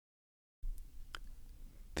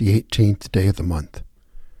the 18th day of the month.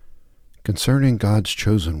 Concerning God's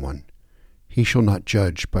chosen one, he shall not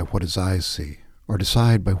judge by what his eyes see, or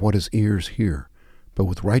decide by what his ears hear, but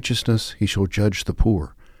with righteousness he shall judge the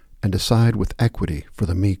poor, and decide with equity for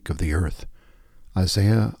the meek of the earth.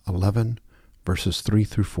 Isaiah 11, verses 3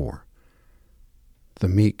 through 4. The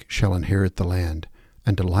meek shall inherit the land,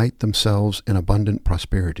 and delight themselves in abundant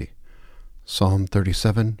prosperity. Psalm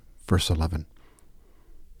 37, verse 11.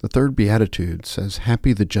 The third beatitude says,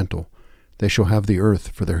 Happy the gentle, they shall have the earth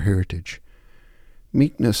for their heritage.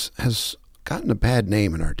 Meekness has gotten a bad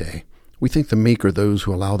name in our day. We think the meek are those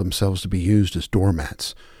who allow themselves to be used as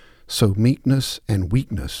doormats. So meekness and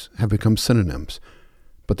weakness have become synonyms.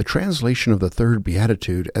 But the translation of the third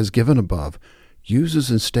beatitude, as given above, uses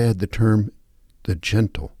instead the term the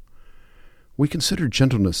gentle. We consider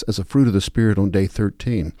gentleness as a fruit of the Spirit on day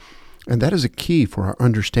 13, and that is a key for our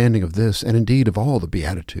understanding of this and indeed of all the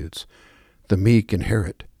Beatitudes. The meek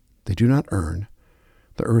inherit. They do not earn.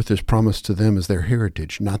 The earth is promised to them as their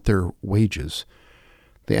heritage, not their wages.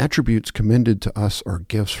 The attributes commended to us are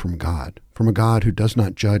gifts from a God who does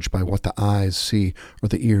not judge by what the eyes see or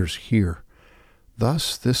the ears hear.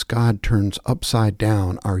 Thus, this God turns upside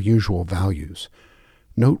down our usual values.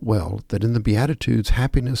 Note well that in the Beatitudes,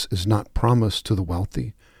 happiness is not promised to the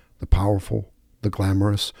wealthy, the powerful, the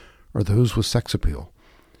glamorous, or those with sex appeal.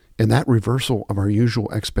 In that reversal of our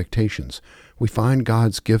usual expectations, we find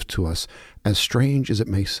God's gift to us, as strange as it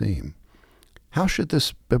may seem. How should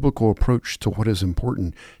this biblical approach to what is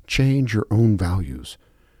important change your own values,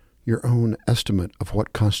 your own estimate of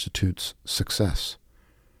what constitutes success?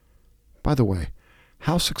 By the way,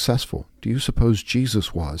 how successful do you suppose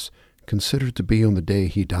Jesus was considered to be on the day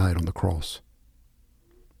he died on the cross?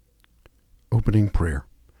 Opening prayer.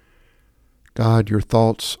 God, your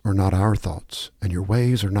thoughts are not our thoughts, and your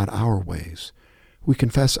ways are not our ways. We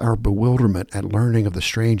confess our bewilderment at learning of the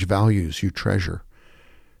strange values you treasure.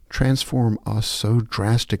 Transform us so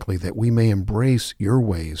drastically that we may embrace your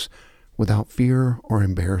ways without fear or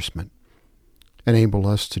embarrassment. Enable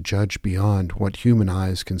us to judge beyond what human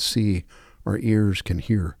eyes can see or ears can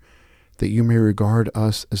hear, that you may regard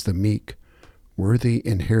us as the meek, worthy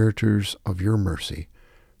inheritors of your mercy,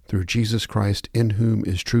 through Jesus Christ, in whom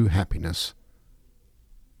is true happiness.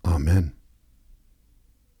 Amen.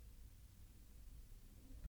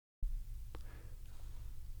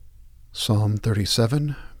 Psalm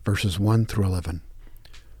 37, verses 1 through 11.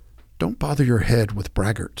 Don't bother your head with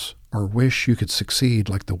braggarts, or wish you could succeed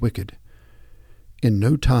like the wicked. In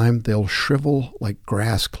no time they'll shrivel like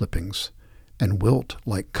grass clippings, and wilt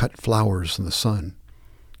like cut flowers in the sun.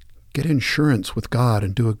 Get insurance with God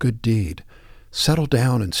and do a good deed. Settle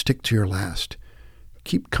down and stick to your last.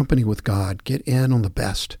 Keep company with God. Get in on the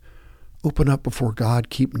best. Open up before God.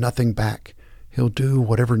 Keep nothing back. He'll do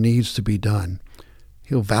whatever needs to be done.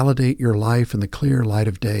 He'll validate your life in the clear light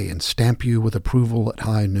of day and stamp you with approval at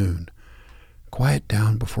high noon. Quiet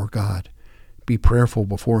down before God. Be prayerful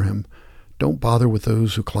before Him. Don't bother with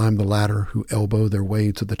those who climb the ladder, who elbow their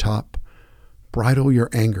way to the top. Bridle your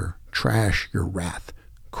anger. Trash your wrath.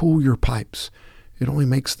 Cool your pipes. It only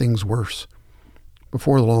makes things worse.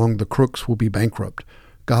 Before long, the crooks will be bankrupt.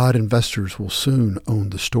 God investors will soon own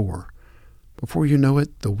the store. Before you know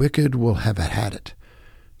it, the wicked will have had it.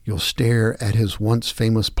 You'll stare at his once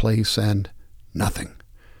famous place and nothing.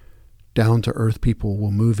 Down-to-earth people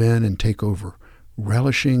will move in and take over,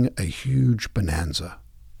 relishing a huge bonanza.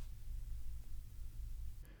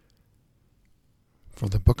 For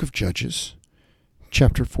the book of Judges,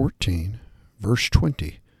 chapter 14, verse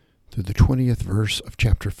 20, through the 20th verse of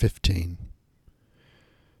chapter 15.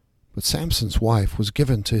 But Samson's wife was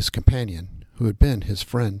given to his companion, who had been his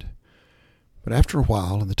friend. But after a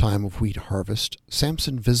while, in the time of wheat harvest,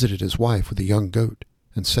 Samson visited his wife with a young goat,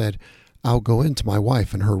 and said, I'll go in to my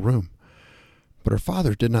wife in her room. But her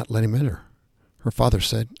father did not let him enter. Her father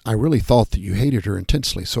said, I really thought that you hated her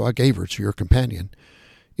intensely, so I gave her to your companion.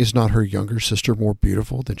 Is not her younger sister more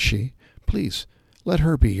beautiful than she? Please, let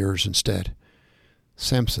her be yours instead.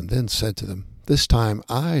 Samson then said to them, This time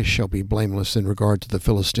I shall be blameless in regard to the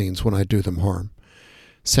Philistines when I do them harm.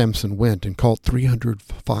 Samson went and caught 300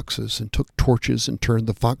 foxes, and took torches and turned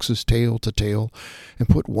the foxes tail to tail, and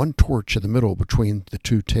put one torch in the middle between the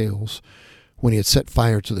two tails. When he had set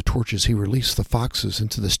fire to the torches, he released the foxes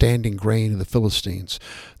into the standing grain of the Philistines,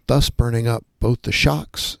 thus burning up both the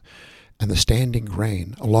shocks and the standing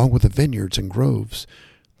grain, along with the vineyards and groves.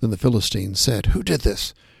 Then the Philistines said, Who did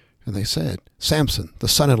this? And they said, Samson, the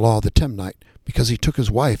son-in-law of the Timnite, because he took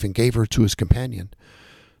his wife and gave her to his companion.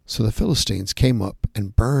 So the Philistines came up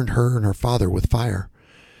and burned her and her father with fire.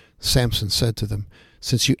 Samson said to them,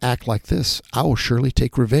 Since you act like this, I will surely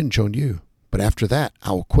take revenge on you. but after that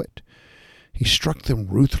I will quit." He struck them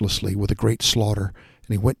ruthlessly with a great slaughter,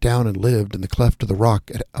 and he went down and lived in the cleft of the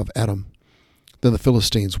rock of Edom. Then the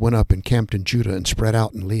Philistines went up and camped in Judah and spread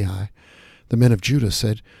out in Lehi. The men of Judah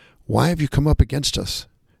said, "Why have you come up against us?"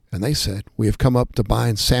 And they said, "We have come up to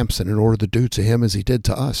bind Samson in order to do to him as he did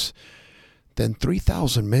to us." Then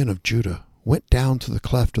 3,000 men of Judah went down to the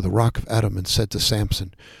cleft of the rock of Edom and said to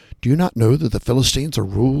Samson, "Do you not know that the Philistines are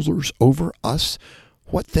rulers over us?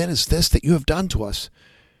 What then is this that you have done to us?"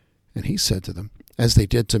 And he said to them, "As they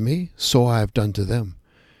did to me, so I have done to them."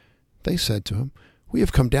 They said to him, "We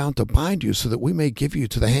have come down to bind you so that we may give you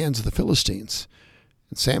to the hands of the Philistines."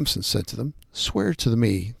 And Samson said to them, "Swear to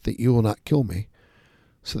me that you will not kill me."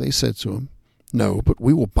 So they said to him, "No, but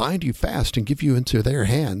we will bind you fast and give you into their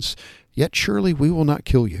hands, yet surely we will not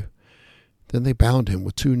kill you." Then they bound him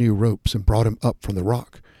with 2 new ropes and brought him up from the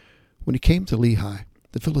rock. When he came to Lehi,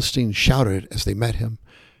 the Philistines shouted as they met him,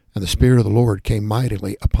 and the Spirit of the Lord came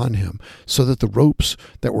mightily upon him, so that the ropes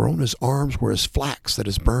that were on his arms were as flax that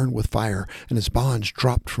is burned with fire, and his bonds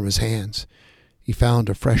dropped from his hands. He found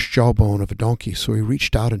a fresh jawbone of a donkey, so he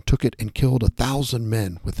reached out and took it and killed 1,000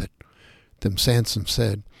 men with it. Then Samson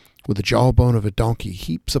said, "With the jawbone of a donkey,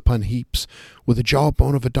 heaps upon heaps, with the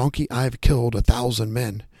jawbone of a donkey I have killed 1,000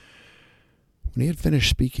 men." When he had finished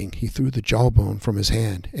speaking, he threw the jawbone from his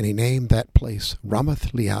hand, and he named that place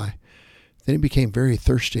Ramath Lehi. Then he became very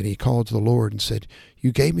thirsty, and he called to the Lord and said,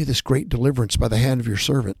 "You gave me this great deliverance by the hand of your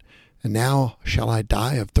servant, and now shall I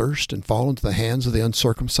die of thirst and fall into the hands of the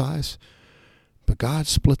uncircumcised?" But God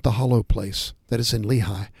split the hollow place that is in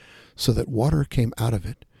Lehi, so that water came out of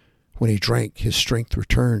it. When he drank, his strength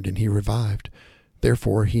returned, and he revived.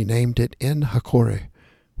 Therefore he named it En Hakkore,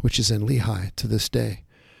 which is in Lehi to this day.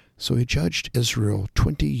 So he judged Israel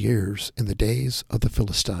 20 years in the days of the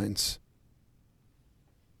Philistines.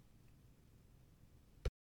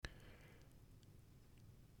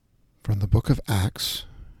 From the book of Acts,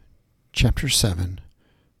 chapter 7,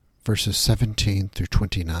 verses 17 through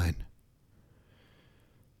 29.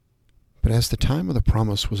 But as the time of the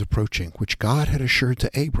promise was approaching, which God had assured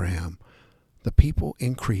to Abraham, the people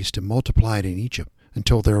increased and multiplied in Egypt,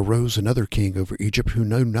 until there arose another king over Egypt who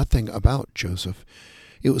knew nothing about Joseph.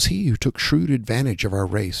 It was he who took shrewd advantage of our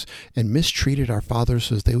race and mistreated our fathers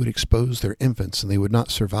so that they would expose their infants and they would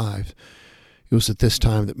not survive. It was at this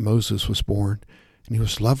time that Moses was born, and he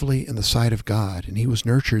was lovely in the sight of God, and he was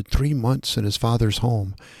nurtured 3 months in his father's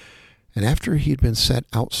home. And after he had been set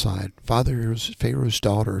outside, Pharaoh's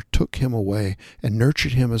daughter took him away and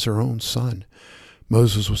nurtured him as her own son.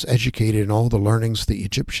 Moses was educated in all the learnings of the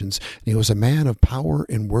Egyptians, and he was a man of power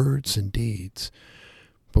in words and deeds.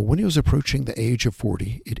 But when he was approaching the age of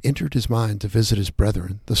 40, it entered his mind to visit his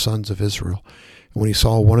brethren, the sons of Israel. And when he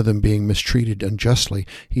saw one of them being mistreated unjustly,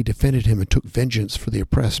 he defended him and took vengeance for the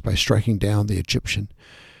oppressed by striking down the Egyptian.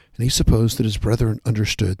 And he supposed that his brethren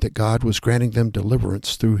understood that God was granting them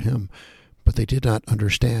deliverance through him, but they did not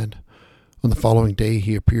understand. On the following day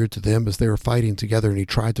he appeared to them as they were fighting together, and he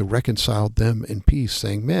tried to reconcile them in peace,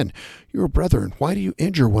 saying, "Men, you are brethren, why do you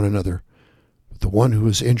injure one another?" But the one who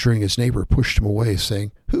was injuring his neighbor pushed him away,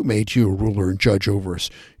 saying, "Who made you a ruler and judge over us?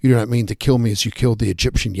 You do not mean to kill me as you killed the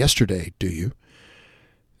Egyptian yesterday, do you?"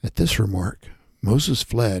 At this remark, Moses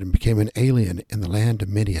fled and became an alien in the land of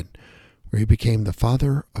Midian, where he became the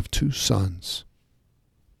father of 2 sons.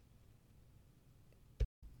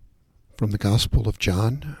 From the Gospel of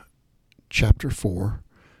John, chapter 4,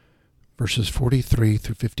 verses 43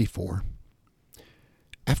 through 54.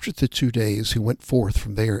 After the 2 days he went forth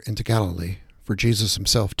from there into Galilee, for Jesus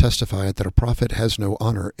himself testified that a prophet has no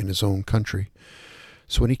honor in his own country.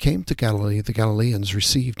 So when he came to Galilee, the Galileans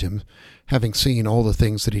received him, having seen all the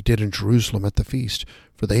things that he did in Jerusalem at the feast,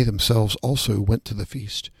 for they themselves also went to the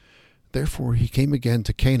feast. Therefore he came again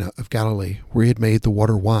to Cana of Galilee, where he had made the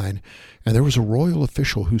water wine, and there was a royal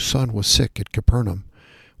official whose son was sick at Capernaum.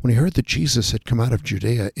 When he heard that Jesus had come out of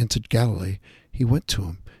Judea into Galilee, he went to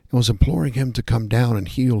him, and was imploring him to come down and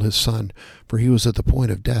heal his son, for he was at the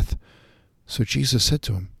point of death. So Jesus said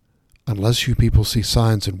to him, "Unless you people see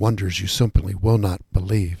signs and wonders, you simply will not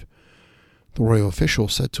believe." The royal official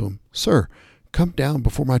said to him, "Sir, come down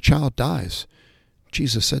before my child dies."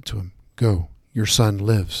 Jesus said to him, "Go, your son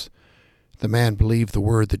lives." The man believed the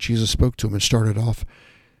word that Jesus spoke to him and started off.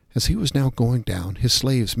 As he was now going down, his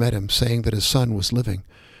slaves met him, saying that his son was living.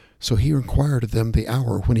 So he inquired of them the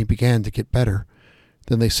hour when he began to get better.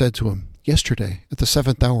 Then they said to him, "Yesterday, at the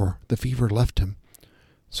 7th hour, the fever left him."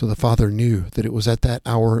 So the father knew that it was at that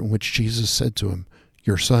hour in which Jesus said to him,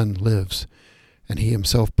 "Your son lives." And he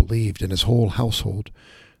himself believed, and his whole household.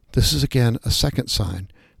 This is again a second sign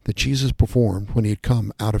that Jesus performed when he had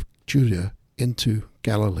come out of Judea into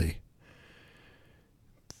Galilee.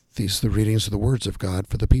 These are the readings of the words of God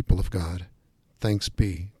for the people of God. Thanks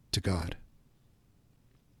be to God.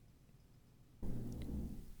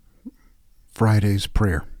 Friday's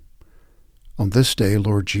Prayer. On this day,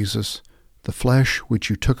 Lord Jesus, the flesh which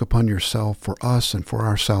you took upon yourself for us and for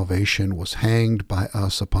our salvation was hanged by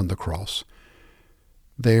us upon the cross.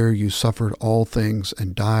 There you suffered all things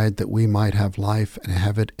and died that we might have life and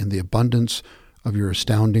have it in the abundance of your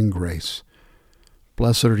astounding grace.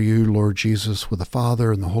 Blessed are you, Lord Jesus, with the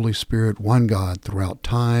Father and the Holy Spirit, one God, throughout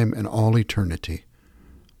time and all eternity.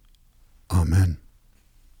 Amen.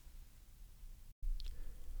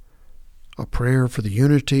 A Prayer for the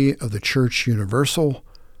Unity of the Church Universal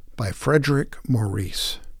by Frederick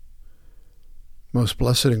Maurice. Most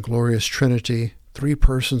blessed and glorious Trinity, three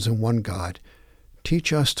persons in one God,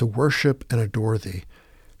 teach us to worship and adore Thee,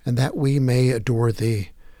 and that we may adore Thee,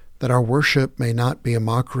 that our worship may not be a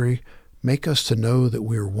mockery. Make us to know that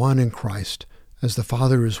we are one in Christ, as the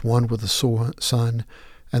Father is one with the Son,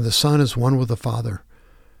 and the Son is one with the Father.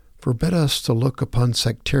 Forbid us to look upon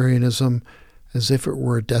sectarianism as if it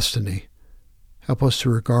were a destiny. Help us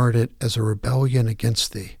to regard it as a rebellion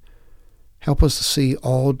against Thee. Help us to see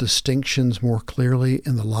all distinctions more clearly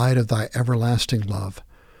in the light of Thy everlasting love.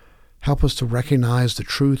 Help us to recognize the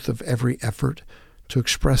truth of every effort to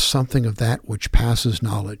express something of that which passes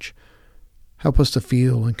knowledge. Help us to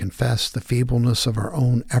feel and confess the feebleness of our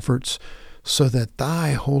own efforts, so that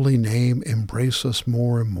Thy holy name embrace us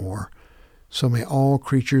more and more. So may all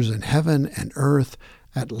creatures in heaven and earth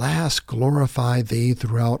at last glorify Thee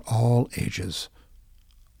throughout all ages.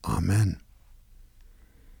 Amen.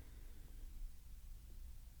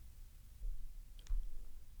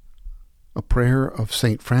 A prayer of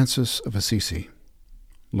St. Francis of Assisi.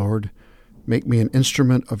 Lord, make me an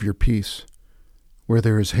instrument of your peace. Where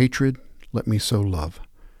there is hatred, let me sow love.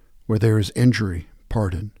 Where there is injury,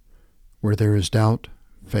 pardon. Where there is doubt,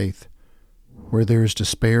 faith. Where there is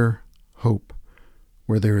despair, hope.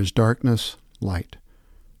 Where there is darkness, light.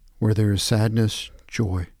 Where there is sadness,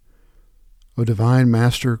 joy. O divine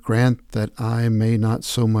Master, grant that I may not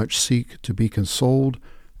so much seek to be consoled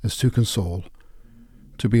as to console,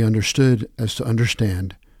 to be understood as to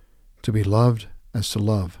understand, to be loved as to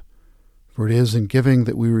love. For it is in giving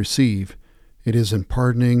that we receive, it is in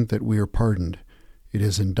pardoning that we are pardoned, it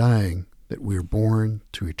is in dying that we are born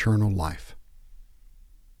to eternal life.